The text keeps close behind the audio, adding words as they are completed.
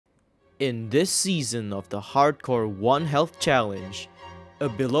In this season of the Hardcore 1 Health Challenge, a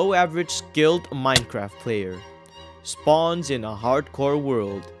below average skilled Minecraft player spawns in a hardcore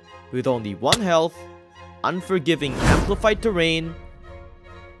world with only 1 health, unforgiving amplified terrain,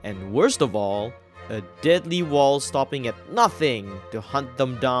 and worst of all, a deadly wall stopping at nothing to hunt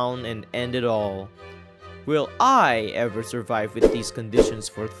them down and end it all. Will I ever survive with these conditions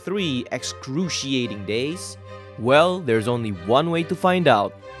for 3 excruciating days? Well, there's only one way to find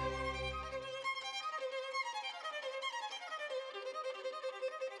out.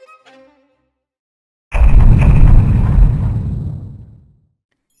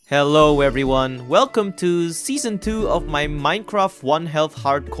 Hello everyone, welcome to Season 2 of my Minecraft 1 Health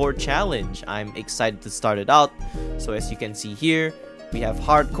Hardcore Challenge. I'm excited to start it out. So as you can see here, we have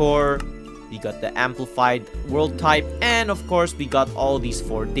Hardcore, we got the Amplified World type, and of course we got all these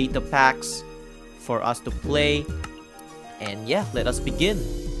 4 data packs for us to play. And yeah, let us begin.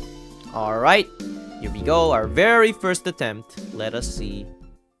 Alright, here we go, our very first attempt. Let us see.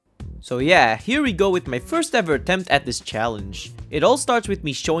 So yeah, here we go with my first ever attempt at this challenge. It all starts with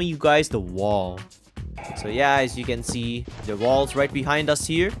me showing you guys the wall. So yeah, as you can see, the wall's right behind us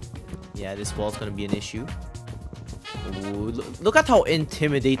here. Yeah, this wall's gonna be an issue. Ooh, look at how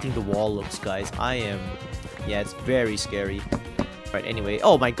intimidating the wall looks, guys. Yeah, it's very scary. Right, anyway,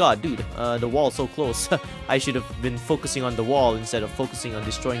 oh my god, dude, the wall's so close. I should have been focusing on the wall instead of focusing on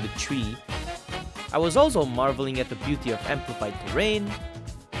destroying the tree. I was also marveling at the beauty of amplified terrain.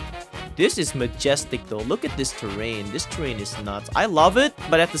 This is majestic though. Look at this terrain. This terrain is nuts. I love it,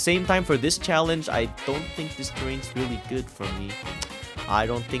 but at the same time for this challenge, I don't think this terrain's really good for me. I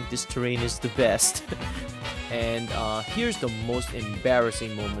don't think this terrain is the best. And here's the most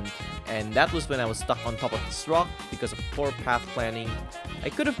embarrassing moment. And that was when I was stuck on top of this rock because of poor path planning. I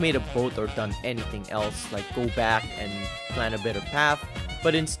could have made a boat or done anything else, like go back and plan a better path.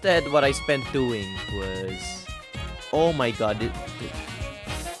 But instead, what I spent doing was... Oh my god,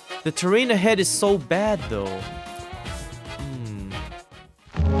 the terrain ahead is so bad though.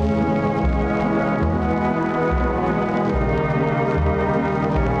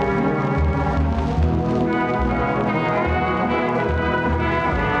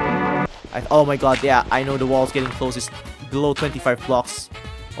 Oh my god, yeah, I know the wall's getting close. It's below 25 blocks.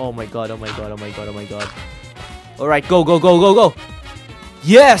 Oh my god, oh my god, oh my god, oh my god. Alright, go, go, go, go, go!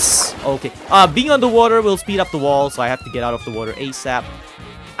 Yes! Okay, being on the water will speed up the wall, so I have to get out of the water ASAP.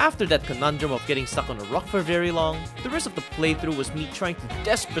 After that conundrum of getting stuck on a rock for very long, the rest of the playthrough was me trying to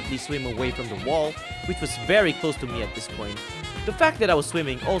desperately swim away from the wall, which was very close to me at this point. The fact that I was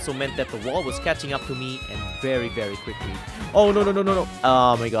swimming also meant that the wall was catching up to me, and very, very quickly. Oh no, no, no, no, no.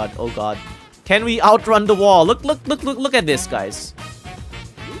 Oh my god, oh god. Can we outrun the wall? Look, look, look, look, look at this, guys.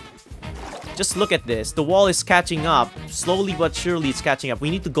 Just look at this. The wall is catching up. Slowly but surely it's catching up.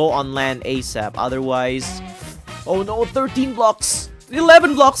 We need to go on land ASAP, otherwise... Oh no, 13 blocks!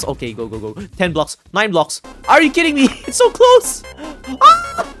 11 blocks! Okay, go, go, go. 10 blocks. 9 blocks. Are you kidding me? It's so close!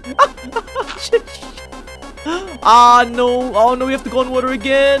 Ah, no. Oh, no, we have to go on water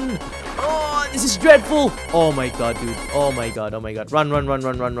again. Oh, this is dreadful. Oh, my God, dude. Oh, my God. Oh, my God. Run, run, run,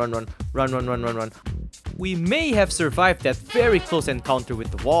 run, run, run, run. Run, run, run, run, run. We may have survived that very close encounter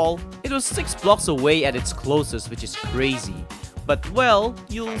with the wall. It was 6 blocks away at its closest, which is crazy. But, well,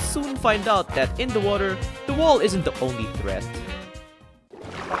 you'll soon find out that in the water, the wall isn't the only threat.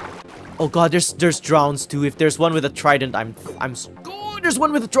 Oh god, there's drowns too. If there's one with a trident, I'm oh, there's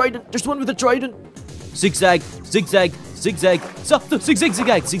one with a trident. There's one with a trident. Zigzag, zigzag, zigzag, zigzag,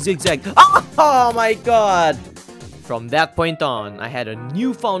 zigzag, zigzag. Oh my god. From that point on, I had a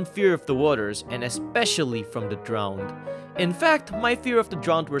newfound fear of the waters, and especially from the drowned. In fact, my fear of the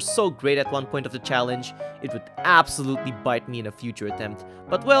drowned were so great at one point of the challenge, it would absolutely bite me in a future attempt.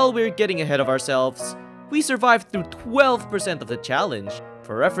 But well, we're getting ahead of ourselves. We survived through 12% of the challenge.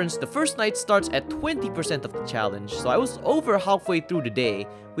 For reference, the first night starts at 20% of the challenge, so I was over halfway through the day,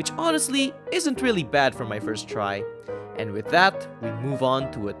 which honestly isn't really bad for my first try. And with that, we move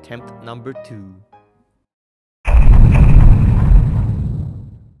on to attempt number 2.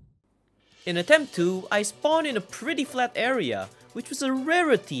 In attempt 2, I spawned in a pretty flat area, which was a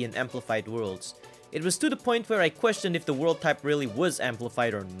rarity in Amplified Worlds. It was to the point where I questioned if the world type really was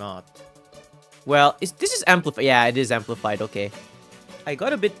amplified or not. Well, this is amplified. Yeah, it is amplified, okay. I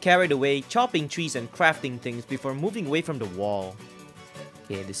got a bit carried away chopping trees and crafting things before moving away from the wall.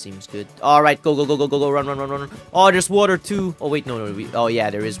 Okay, this seems good. Alright, go, go, go, go, go, go, run, run, run, run. Oh, there's water too. Oh, wait, no, no. Oh,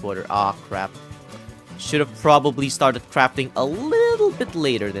 yeah, there is water. Ah, crap. Should have probably started crafting a little bit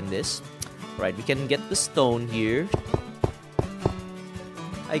later than this. Right, we can get the stone here.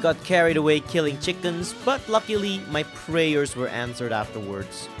 I got carried away killing chickens, but luckily my prayers were answered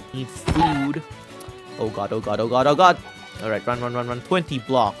afterwards. Need food. Oh god, oh god, oh god, oh god. Alright, run, run, run, run. 20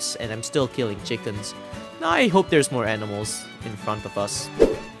 blocks, and I'm still killing chickens. Now I hope there's more animals in front of us.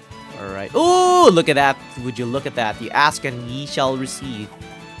 Alright. Oh, look at that. Would you look at that? You ask and ye shall receive.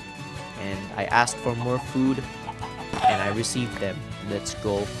 And I asked for more food, and I received them. Let's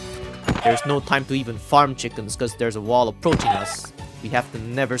go. There's no time to even farm chickens because there's a wall approaching us. We have to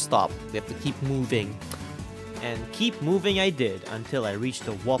never stop. We have to keep moving. And keep moving I did until I reached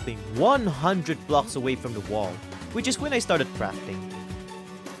a whopping 100 blocks away from the wall, which is when I started crafting.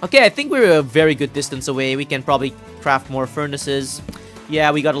 Okay, I think we're a very good distance away. We can probably craft more furnaces.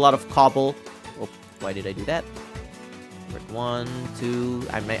 Yeah, we got a lot of cobble. Oh, why did I do that? 1, 2.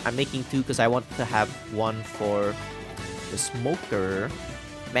 I'm making 2 because I want to have 1 for the smoker.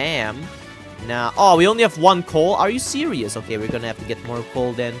 Bam. Now, oh, we only have 1 coal. Are you serious? Okay, we're gonna have to get more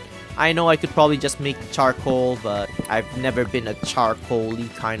coal then. I know I could probably just make charcoal, but I've never been a charcoal-y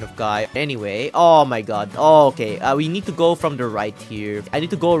kind of guy. Anyway, oh my god. Oh, okay, we need to go from the right here. I need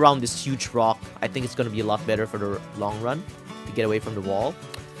to go around this huge rock. I think it's gonna be a lot better for the long run to get away from the wall.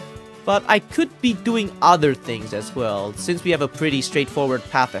 But I could be doing other things as well. Since we have a pretty straightforward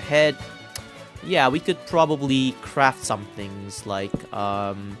path ahead, yeah, we could probably craft some things like,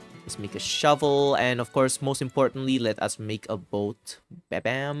 let's make a shovel, and of course, most importantly, let us make a boat.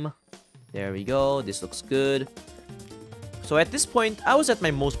 Bam. There we go. This looks good. So at this point, I was at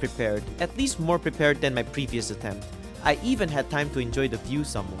my most prepared, at least more prepared than my previous attempt. I even had time to enjoy the view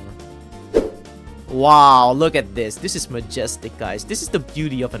some more. Wow, look at this. This is majestic, guys. This is the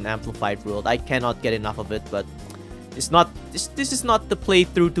beauty of an amplified world. I cannot get enough of it, but it's not. This is not the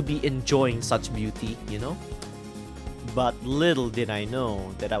playthrough to be enjoying such beauty, you know? But little did I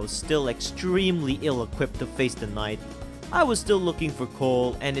know that I was still extremely ill-equipped to face the night. I was still looking for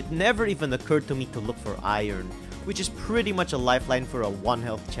coal, and it never even occurred to me to look for iron, which is pretty much a lifeline for a 1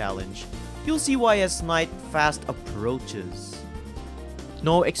 health challenge. You'll see why as night fast approaches.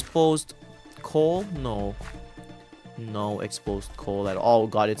 No exposed coal? No. No exposed coal at all. Oh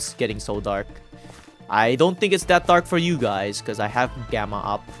god, it's getting so dark. I don't think it's that dark for you guys, because I have gamma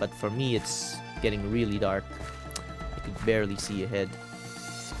up, but for me it's getting really dark. I can barely see ahead.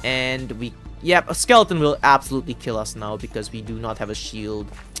 And yep, a skeleton will absolutely kill us now because we do not have a shield.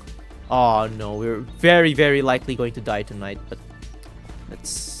 Oh no, we're very, very likely going to die tonight, but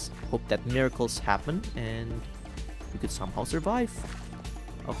let's hope that miracles happen and we could somehow survive.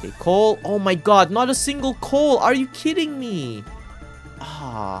 Okay, coal. Oh my god, not a single coal. Are you kidding me?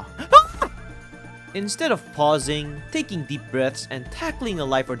 Ah. Instead of pausing, taking deep breaths, and tackling a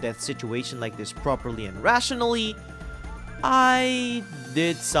life or death situation like this properly and rationally, I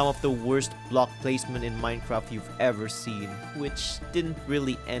did some of the worst block placement in Minecraft you've ever seen, which didn't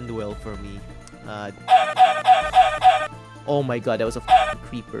really end well for me. Oh my god, that was a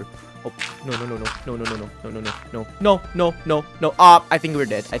creeper. Oh, no, no, no, no, no, no, no, no, no, no, no, no, no, no, no, no. I think we're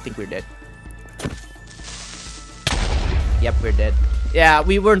dead. I think we're dead. Yep, we're dead. Yeah,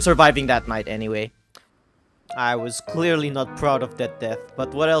 we weren't surviving that night anyway. I was clearly not proud of that death,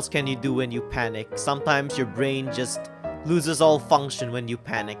 but what else can you do when you panic? Sometimes your brain just loses all function when you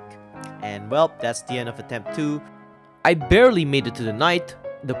panic. And well, that's the end of attempt 2. I barely made it to the night.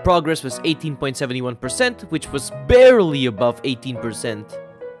 The progress was 18.71%, which was barely above 18%.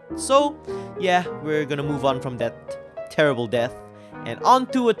 So, yeah, we're gonna move on from that terrible death and on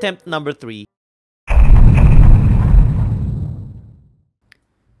to attempt number 3.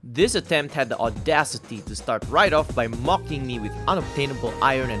 This attempt had the audacity to start right off by mocking me with unobtainable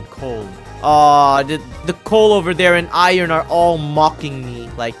iron and coal. The coal over there and iron are all mocking me.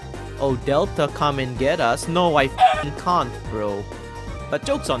 Like, oh Delta, come and get us. No, I f***ing can't, bro. But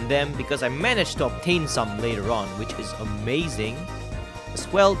joke's on them because I managed to obtain some later on, which is amazing. As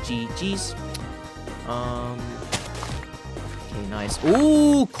well, GG's. Okay, nice.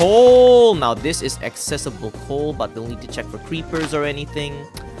 Ooh, coal! Now this is accessible coal, but we'll need to check for creepers or anything.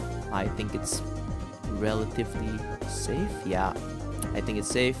 I think it's relatively safe. Yeah, I think it's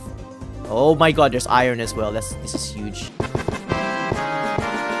safe. Oh my god, there's iron as well. This is huge.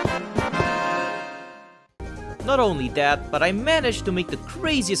 Not only that, but I managed to make the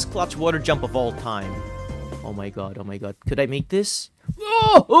craziest clutch water jump of all time. Oh my god, oh my god. Could I make this?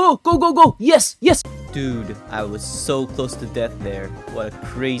 Oh, go, go, go! Yes, yes! Dude, I was so close to death there. What a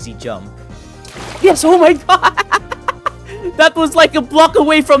crazy jump. Yes, oh my god! That was like a block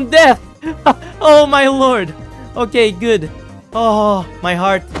away from death! Oh my lord! Okay, good. Oh, my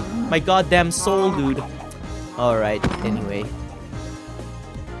heart. My goddamn soul, dude. Alright, anyway.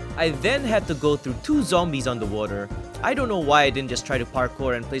 I then had to go through 2 zombies on the water. I don't know why I didn't just try to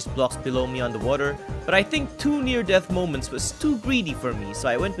parkour and place blocks below me on the water, but I think 2 near-death moments was too greedy for me, so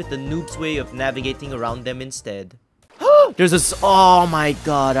I went with the noob's way of navigating around them instead. There's this. Oh my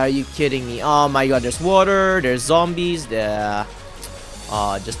god, are you kidding me? Oh my god, there's water, there's zombies, just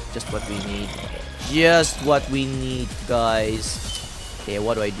what we need. Just what we need, guys. Okay,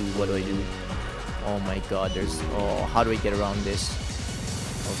 what do I do? What do I do? Oh my god, there's... Oh, how do I get around this?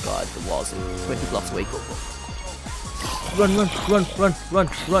 Oh god, the walls are 20 blocks away. Go, go. Run, run, run, run, run,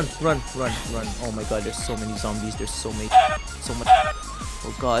 run, run, run, run. Oh my god, there's so many zombies. There's so many... So much...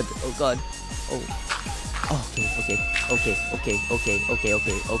 Oh god, oh god. Oh... Okay, okay, okay, okay, okay, okay,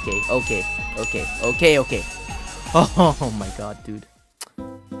 okay, okay, okay, okay, okay, okay. Oh my god, dude.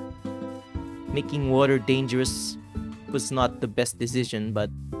 Making water dangerous was not the best decision, but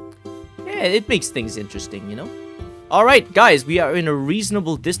yeah, it makes things interesting, you know? Alright, guys, we are in a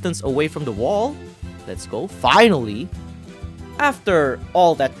reasonable distance away from the wall. Let's go. Finally! After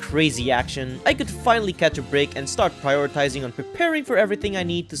all that crazy action, I could finally catch a break and start prioritizing on preparing for everything I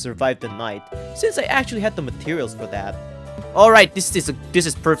need to survive the night, since I actually had the materials for that. Alright, this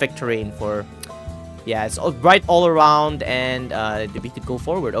is perfect terrain for... Yeah, it's right all around, and we could go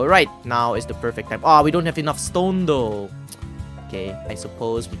forward. Alright, now is the perfect time. Oh, we don't have enough stone though. Okay, I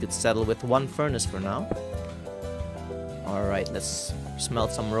suppose we could settle with 1 furnace for now. Alright, let's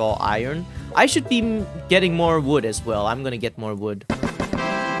smelt some raw iron. I should be getting more wood as well. I'm gonna get more wood.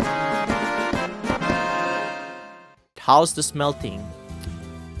 How's the smelting?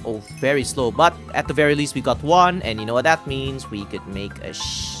 Oh, very slow, but at the very least we got 1, and you know what that means? We could make a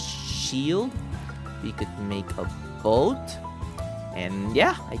shield. We could make a boat. And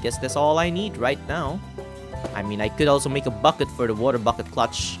yeah, I guess that's all I need right now. I mean, I could also make a bucket for the water bucket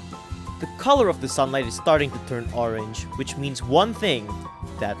clutch. The color of the sunlight is starting to turn orange, which means one thing,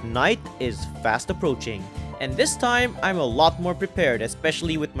 that night is fast approaching. And this time, I'm a lot more prepared,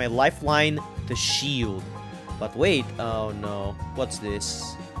 especially with my lifeline, the shield. But wait, oh no, what's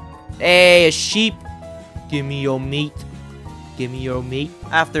this? Hey, a sheep! Give me your meat. Give me your meat.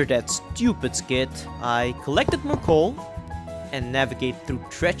 After that stupid skit, I collected more coal and navigate through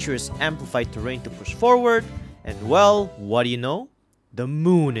treacherous amplified terrain to push forward. And well, what do you know? The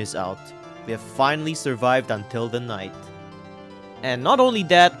moon is out. We have finally survived until the night. And not only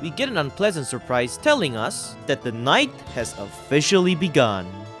that, we get an unpleasant surprise telling us that the night has officially begun.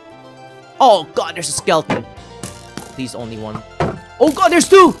 Oh god, there's a skeleton. Please, only 1. Oh god, there's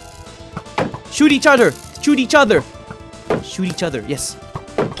 2! Shoot each other! Shoot each other! Shoot each other, yes.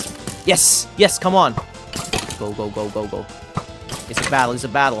 Yes, yes, come on. Go, go, go, go, go. It's a battle, it's a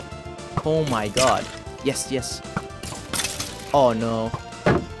battle. Oh my god. Yes, yes. Oh no.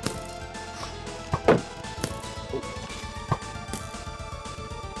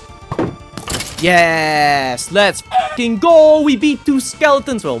 Yes! Let's fucking go! We beat 2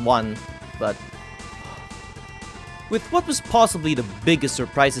 skeletons! Well, 1. But... with what was possibly the biggest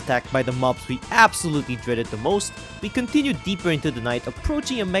surprise attack by the mobs we absolutely dreaded the most, we continued deeper into the night,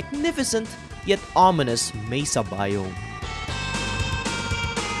 approaching a magnificent, yet ominous mesa biome.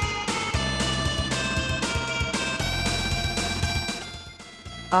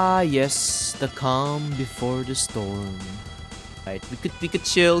 Ah yes, the calm before the storm. Right, we could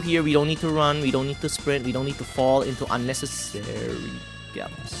chill here. We don't need to run, we don't need to sprint, we don't need to fall into unnecessary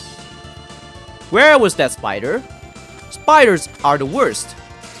gaps. Where was that spider? Spiders are the worst.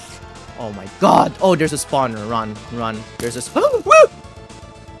 Oh my god. Oh, there's a spawner. Run, run. There's a woo!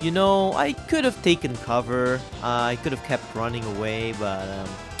 You know, I could have taken cover. I could have kept running away, but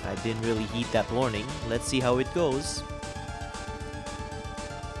I didn't really heed that warning. Let's see how it goes.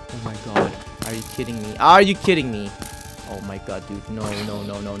 Oh my god. Are you kidding me? Are you kidding me? Oh my god, dude. No, no,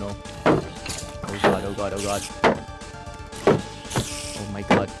 no, no, no. Oh god, oh god, oh god. Oh my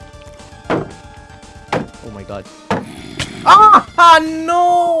god. Oh my god. Ah,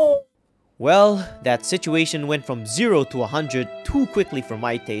 no! Well, that situation went from 0 to 100 too quickly for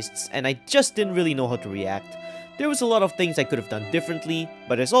my tastes, and I just didn't really know how to react. There was a lot of things I could have done differently,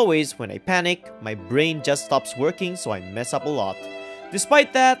 but as always, when I panic, my brain just stops working, so I mess up a lot.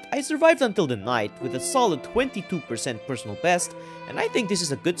 Despite that, I survived until the night with a solid 22% personal best, and I think this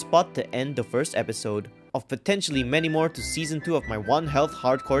is a good spot to end the first episode of potentially many more to Season 2 of my 1 Health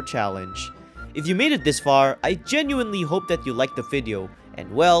Hardcore Challenge. If you made it this far, I genuinely hope that you liked the video,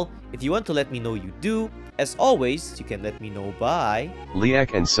 and well, if you want to let me know you do, as always, you can let me know by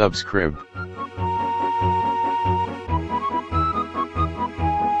like and subscribe.